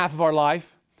second half of our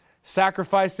life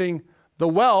sacrificing the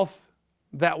wealth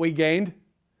that we gained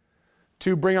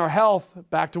to bring our health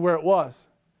back to where it was.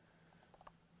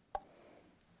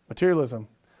 Materialism.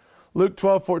 Luke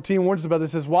 12:14 warns us about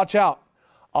this. It says, watch out.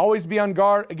 Always be on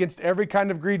guard against every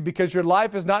kind of greed, because your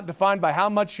life is not defined by how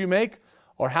much you make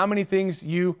or how many things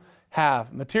you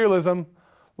have. Materialism,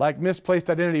 like misplaced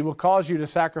identity, will cause you to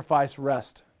sacrifice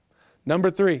rest.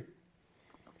 Number 3.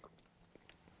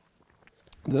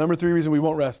 The number 3 reason we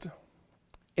won't rest.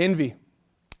 Envy.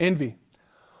 Envy.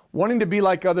 Wanting to be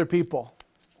like other people.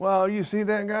 Well, you see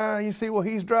that guy? You see what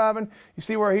he's driving? You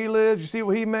see where he lives? You see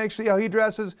what he makes? See how he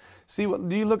dresses? Do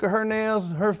you look at her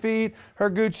nails, her feet,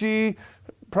 her Gucci,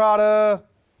 Prada?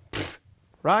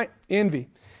 Right? Envy.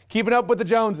 Keeping up with the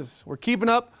Joneses. We're keeping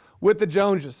up with the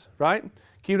Joneses, right?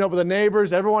 keeping up with the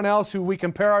neighbors, everyone else who we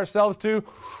compare ourselves to.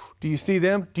 Do you see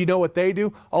them? Do you know what they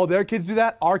do? Oh, their kids do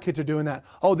that? Our kids are doing that.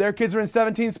 Oh, their kids are in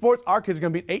 17 sports? Our kids are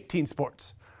going to be in 18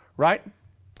 sports, right?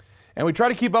 And we try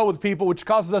to keep up with people, which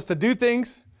causes us to do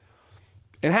things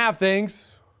and have things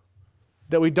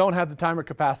that we don't have the time or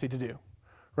capacity to do,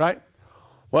 right?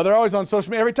 Well, they're always on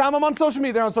social media. Every time I'm on social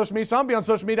media, they're on social media, so I'm be on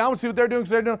social media. I want to see what they're doing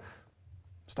because they're doing.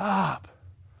 Stop.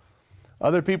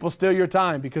 Other people steal your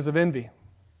time because of envy,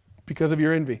 because of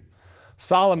your envy.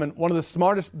 Solomon, one of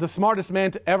the smartest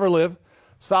man to ever live,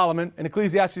 Solomon, in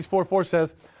Ecclesiastes 4:4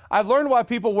 says, I've learned why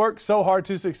people work so hard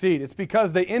to succeed. It's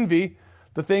because they envy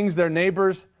the things their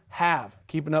neighbors have,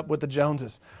 keeping up with the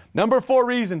Joneses. Number 4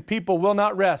 reason people will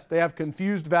not rest. They have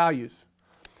confused values.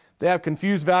 They have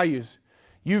confused values.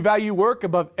 You value work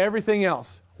above everything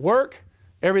else. Work,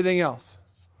 everything else,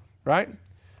 right?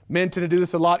 Men tend to do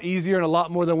this a lot easier and a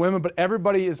lot more than women, but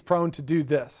everybody is prone to do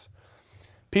this.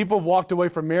 People have walked away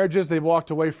from marriages. They've walked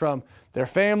away from their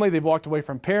family. They've walked away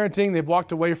from parenting. They've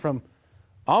walked away from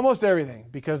almost everything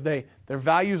because their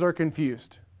values are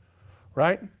confused,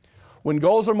 right? When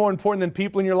goals are more important than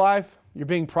people in your life, you're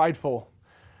being prideful.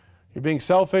 You're being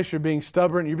selfish. You're being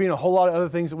stubborn. You're being a whole lot of other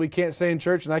things that we can't say in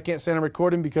church, and I can't say on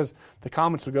recording because the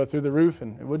comments would go through the roof,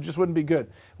 and it just wouldn't be good.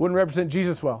 It wouldn't represent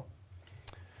Jesus well.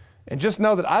 And just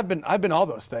know that I've been all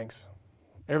those things.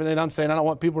 Everything I'm saying, I don't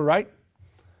want people to write.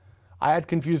 I had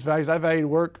confused values. I valued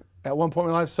work at one point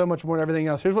in my life so much more than everything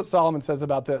else. Here's what Solomon says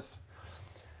about this.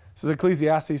 This is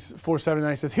Ecclesiastes 4:7-9.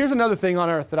 He says, here's another thing on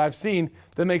earth that I've seen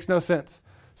that makes no sense.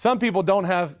 Some people don't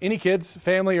have any kids,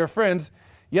 family, or friends,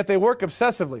 yet they work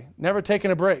obsessively, never taking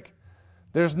a break.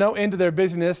 There's no end to their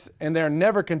busyness, and they're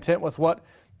never content with what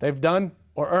they've done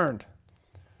or earned.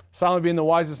 Solomon being the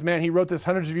wisest man, he wrote this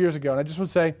hundreds of years ago, and I just would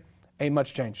say, ain't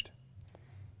much changed.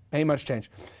 Ain't much changed.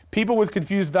 People with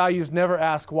confused values never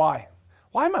ask why.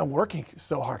 Why am I working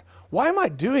so hard? Why am I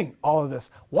doing all of this?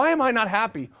 Why am I not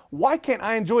happy? Why can't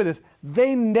I enjoy this?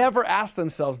 They never ask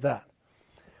themselves that.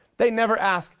 They never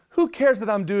ask, who cares that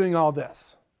I'm doing all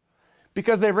this?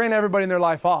 Because they ran everybody in their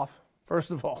life off,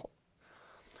 first of all.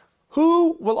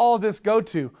 Who will all of this go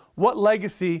to? What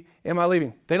legacy am I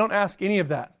leaving? They don't ask any of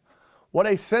that. What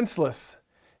a senseless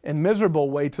and miserable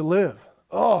way to live.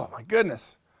 Oh, my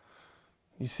goodness.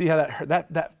 You see how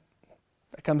that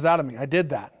comes out of me. I did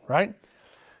that, right?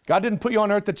 God didn't put you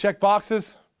on earth to check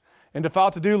boxes and to file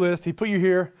a to-do list. He put you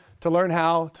here to learn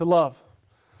how to love.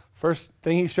 First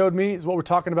thing he showed me is what we're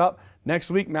talking about next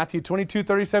week, Matthew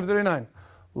 22:37-39.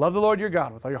 Love the Lord your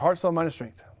God with all your heart, soul, mind, and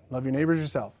strength. Love your neighbors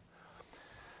yourself.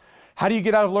 How do you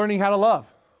get out of learning how to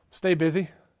love? Stay busy.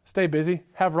 Stay busy.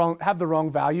 Have the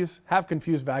wrong values. Have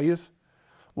confused values.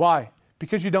 Why?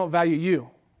 Because you don't value you.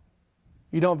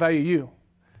 You don't value you.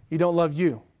 You don't love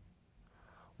you.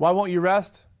 Why won't you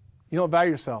rest? You don't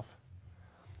value yourself.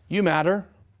 You matter.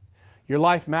 Your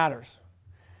life matters.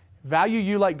 Value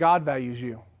you like God values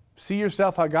you. See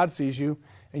yourself how God sees you,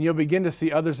 and you'll begin to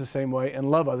see others the same way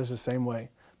and love others the same way.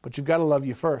 But you've got to love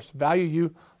you first. Value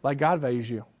you like God values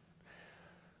you.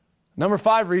 Number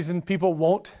 5 reason people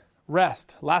won't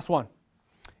rest. Last one.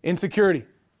 Insecurity.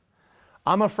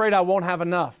 I'm afraid I won't have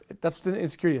enough. That's what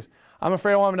insecurity is. I'm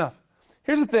afraid I won't have enough.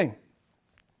 Here's the thing.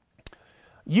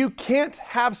 You can't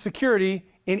have security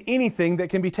in anything that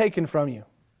can be taken from you.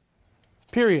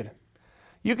 Period.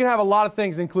 You can have a lot of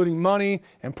things, including money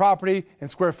and property and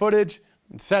square footage,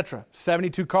 etc.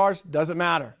 72 cars, doesn't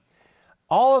matter.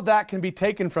 All of that can be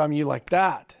taken from you like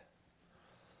that.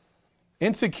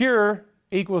 Insecure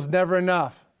equals never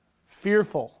enough.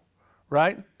 Fearful,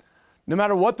 right? No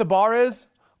matter what the bar is,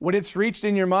 when it's reached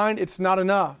in your mind, it's not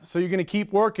enough. So you're going to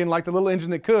keep working like the little engine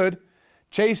that could,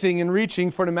 chasing and reaching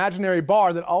for an imaginary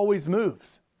bar that always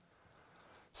moves.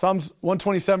 Psalms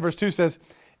 127 verse 2 says,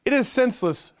 it is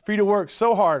senseless for you to work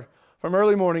so hard from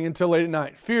early morning until late at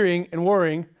night, fearing and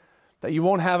worrying that you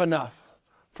won't have enough.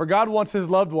 For God wants his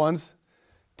loved ones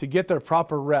to get their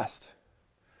proper rest.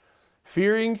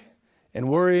 Fearing and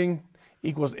worrying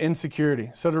equals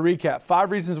insecurity. So to recap,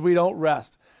 5 reasons we don't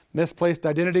rest. Misplaced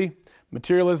identity,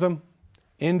 materialism,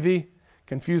 envy,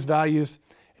 confused values,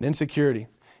 and insecurity.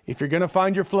 If you're going to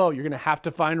find your flow, you're going to have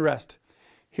to find rest.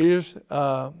 Here's,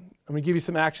 I'm going to give you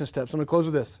some action steps. I'm going to close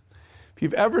with this. If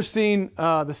you've ever seen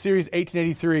the series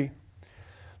 1883,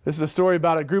 this is a story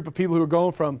about a group of people who were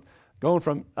going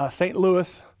from St.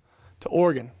 Louis to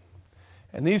Oregon.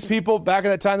 And these people, back at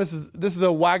that time, this is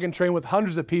a wagon train with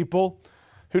hundreds of people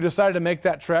who decided to make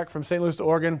that trek from St. Louis to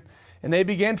Oregon. And they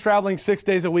began traveling 6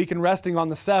 days a week and resting on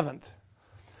the 7th.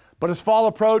 But as fall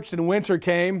approached and winter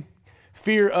came,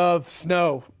 fear of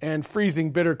snow and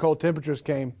freezing, bitter cold temperatures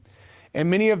came. And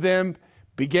many of them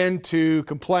began to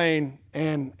complain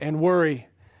and worry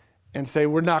and say,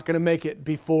 we're not going to make it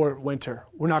before winter.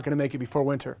 We're not going to make it before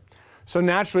winter. So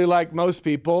naturally, like most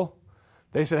people,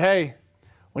 they said, hey,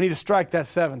 we need to strike that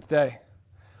seventh day.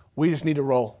 We just need to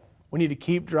roll. We need to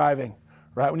keep driving,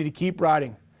 right? We need to keep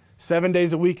riding 7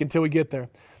 days a week until we get there.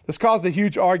 This caused a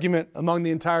huge argument among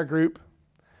the entire group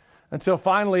until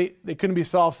finally it couldn't be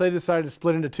solved, so they decided to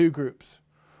split into two groups,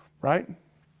 right?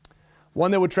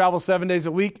 One that would travel 7 days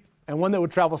a week and one that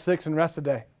would travel 6 and rest a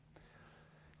day.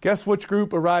 Guess which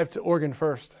group arrived to Oregon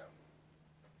first?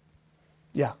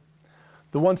 Yeah,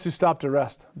 the ones who stopped to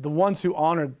rest, the ones who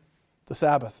honored the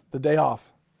Sabbath, the day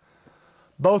off.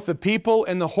 Both the people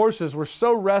and the horses were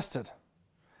so rested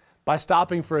by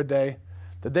stopping for a day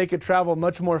that they could travel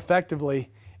much more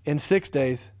effectively in 6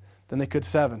 days than they could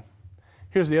 7.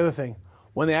 Here's the other thing.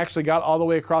 When they actually got all the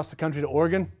way across the country to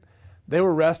Oregon, they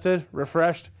were rested,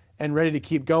 refreshed, and ready to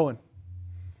keep going.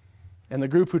 And the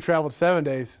group who traveled 7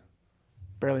 days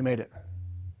barely made it.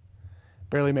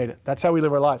 Barely made it. That's how we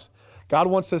live our lives. God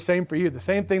wants the same for you. The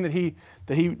same thing that He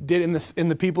did in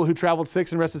the people who traveled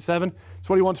 6 and rested 7, it's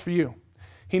what He wants for you.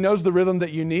 He knows the rhythm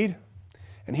that you need,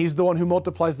 and He's the one who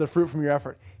multiplies the fruit from your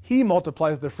effort. He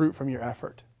multiplies the fruit from your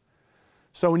effort.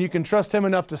 So when you can trust Him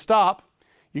enough to stop,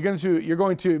 you're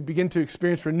going to begin to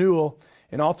experience renewal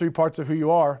in all 3 parts of who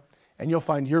you are, and you'll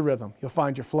find your rhythm. You'll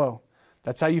find your flow.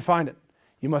 That's how you find it.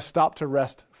 You must stop to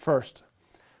rest first.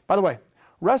 By the way,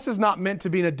 rest is not meant to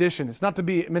be an addition. It's not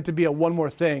meant to be a one more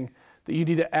thing that you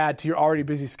need to add to your already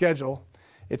busy schedule.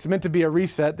 It's meant to be a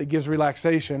reset that gives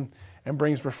relaxation and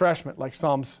brings refreshment, like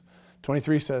Psalms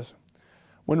 23 says.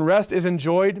 When rest is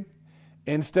enjoyed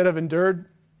instead of endured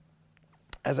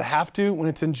as a have to, when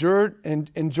it's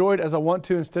enjoyed as a want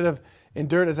to instead of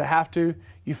endured as a have to,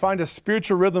 you find a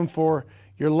spiritual rhythm for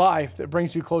your life that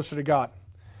brings you closer to God.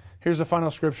 Here's the final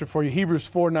scripture for you, Hebrews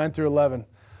 4, 9 through 11.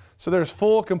 So there's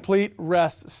full, complete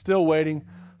rest still waiting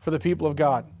for the people of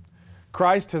God.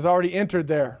 Christ has already entered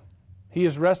there. He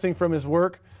is resting from His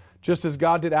work just as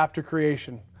God did after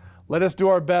creation. Let us do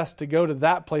our best to go to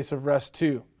that place of rest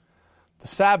too. The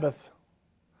Sabbath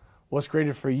was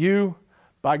created for you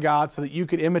by God so that you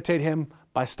could imitate Him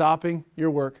by stopping your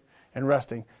work and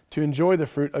resting to enjoy the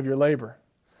fruit of your labor.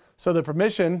 So the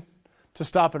permission to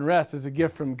stop and rest is a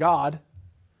gift from God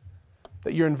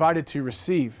that you're invited to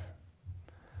receive.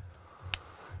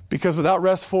 Because without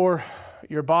rest for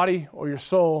your body or your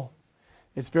soul,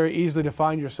 it's very easy to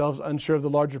find yourselves unsure of the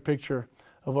larger picture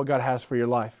of what God has for your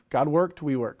life. God worked,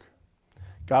 we work.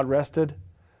 God rested,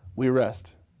 we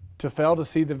rest. To fail to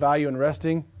see the value in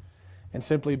resting and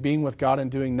simply being with God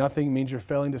and doing nothing means you're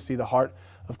failing to see the heart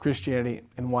of Christianity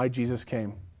and why Jesus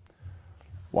came.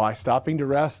 Why? Stopping to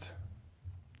rest?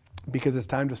 Because it's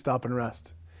time to stop and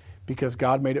rest. Because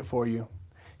God made it for you.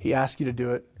 He asked you to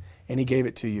do it, and He gave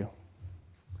it to you.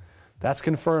 That's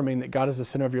confirming that God is the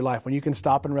center of your life. When you can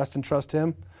stop and rest and trust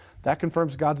Him, that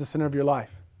confirms God's the center of your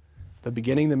life. The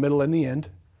beginning, the middle, and the end.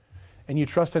 And you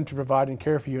trust Him to provide and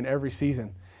care for you in every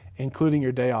season, including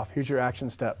your day off. Here's your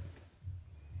action step.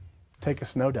 Take a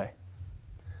snow day.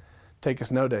 Take a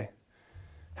snow day.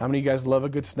 How many of you guys love a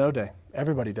good snow day?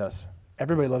 Everybody does.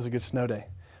 Everybody loves a good snow day.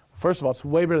 First of all, it's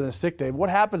way better than a sick day. What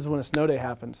happens when a snow day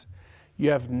happens? You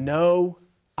have no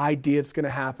idea it's going to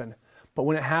happen. But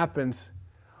when it happens,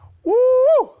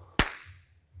 woo!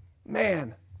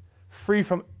 Man, free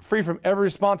from every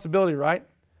responsibility, right?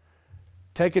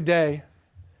 Take a day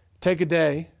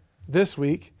this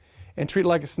week and treat it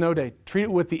like a snow day. Treat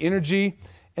it with the energy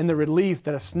and the relief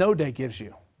that a snow day gives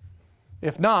you.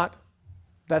 If not,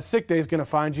 that sick day is going to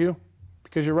find you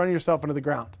because you're running yourself into the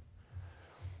ground.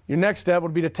 Your next step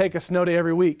would be to take a snow day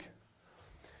every week.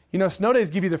 You know, snow days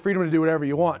give you the freedom to do whatever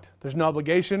you want. There's no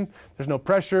obligation, there's no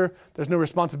pressure, there's no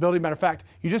responsibility. Matter of fact,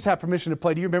 you just have permission to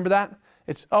play. Do you remember that?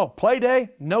 It's, play day?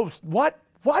 No, what?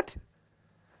 What?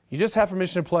 You just have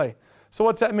permission to play. So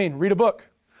what's that mean? Read a book.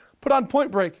 Put on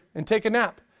Point Break and take a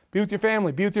nap. Be with your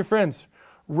family, be with your friends.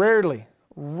 Rarely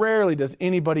does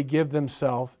anybody give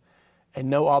themselves a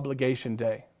no obligation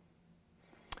day.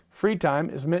 Free time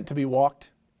is meant to be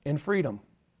walked in freedom.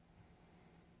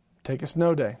 Take a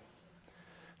snow day.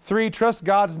 3, trust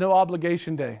God's no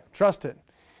obligation day. Trust it.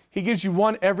 He gives you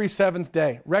one every 7th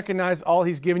day. Recognize all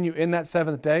He's given you in that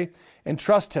 7th day and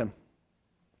trust Him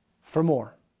for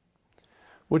more.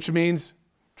 Which means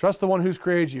trust the one who's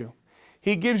created you.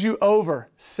 He gives you over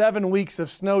 7 weeks of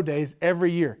snow days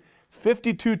every year.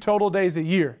 52 total days a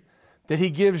year that He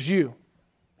gives you.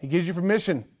 He gives you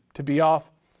permission to be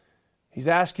off. He's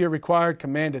asked you, required,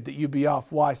 commanded that you be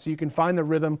off. Why? So you can find the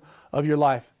rhythm of your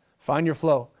life. Find your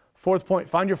flow. 4th point,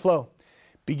 find your flow.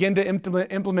 Begin to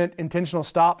implement intentional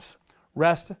stops,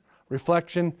 rest,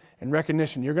 reflection, and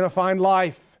recognition. You're going to find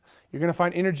life. You're going to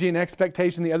find energy and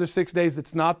expectation the other 6 days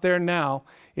that's not there now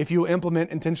if you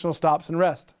implement intentional stops and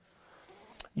rest.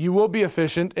 You will be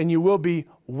efficient and you will be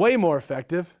way more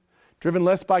effective, driven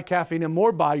less by caffeine and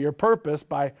more by your purpose,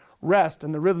 by rest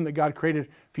and the rhythm that God created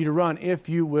for you to run if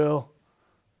you will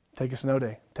take a snow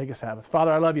day, take a Sabbath.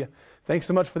 Father, I love you. Thanks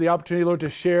so much for the opportunity, Lord, to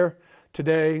share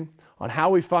today on how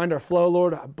we find our flow,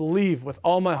 Lord. I believe with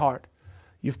all my heart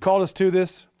you've called us to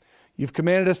this. You've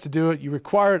commanded us to do it. You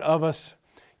require it of us.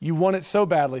 You want it so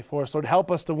badly for us. Lord, help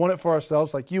us to want it for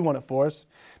ourselves like you want it for us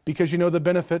because you know the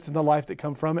benefits and the life that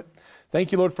come from it.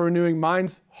 Thank you, Lord, for renewing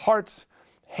minds, hearts,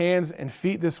 hands, and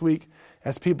feet this week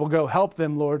as people go. Help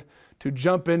them, Lord, to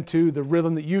jump into the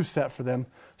rhythm that you've set for them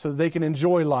so that they can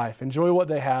enjoy life, enjoy what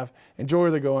they have, enjoy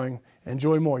where they're going,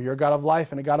 enjoy more. You're a God of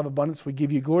life and a God of abundance. We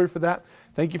give you glory for that.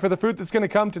 Thank you for the fruit that's going to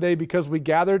come today because we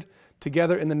gathered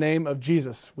together in the name of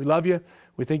Jesus. We love you.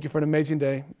 We thank you for an amazing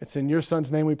day. It's in your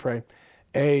Son's name we pray.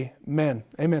 Amen.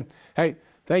 Amen. Hey,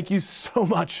 thank you so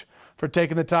much for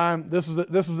taking the time. This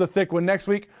was a thick one. Next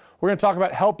week, we're going to talk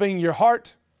about helping your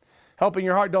heart. Helping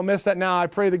your heart. Don't miss that now. I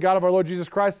pray the God of our Lord Jesus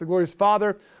Christ, the glorious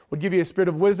Father, would give you a spirit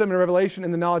of wisdom and revelation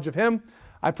in the knowledge of Him.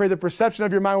 I pray the perception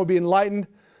of your mind would be enlightened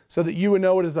so that you would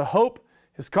know it is a hope,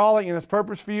 His calling, and His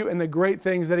purpose for you and the great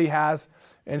things that He has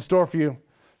in store for you.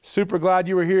 Super glad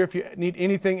you were here. If you need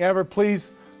anything ever,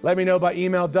 please let me know by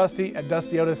email,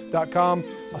 dusty@dustyotis.com.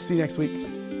 I'll see you next week.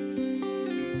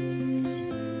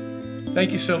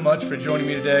 Thank you so much for joining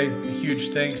me today. A huge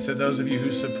thanks to those of you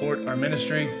who support our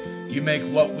ministry. You make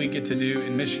what we get to do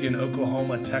in Michigan,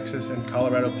 Oklahoma, Texas, and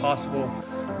Colorado possible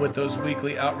with those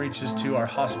weekly outreaches to our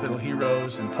hospital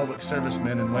heroes and public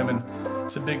servicemen and women.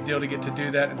 It's a big deal to get to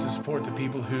do that and to support the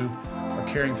people who are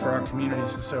caring for our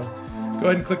communities. And so go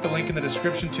ahead and click the link in the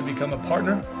description to become a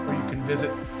partner, or you can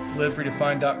visit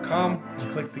liveredefined.com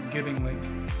and click the giving link.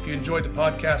 If you enjoyed the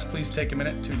podcast, please take a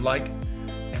minute to like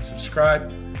and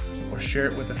subscribe or share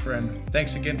it with a friend.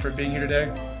 Thanks again for being here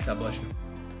today. God bless you.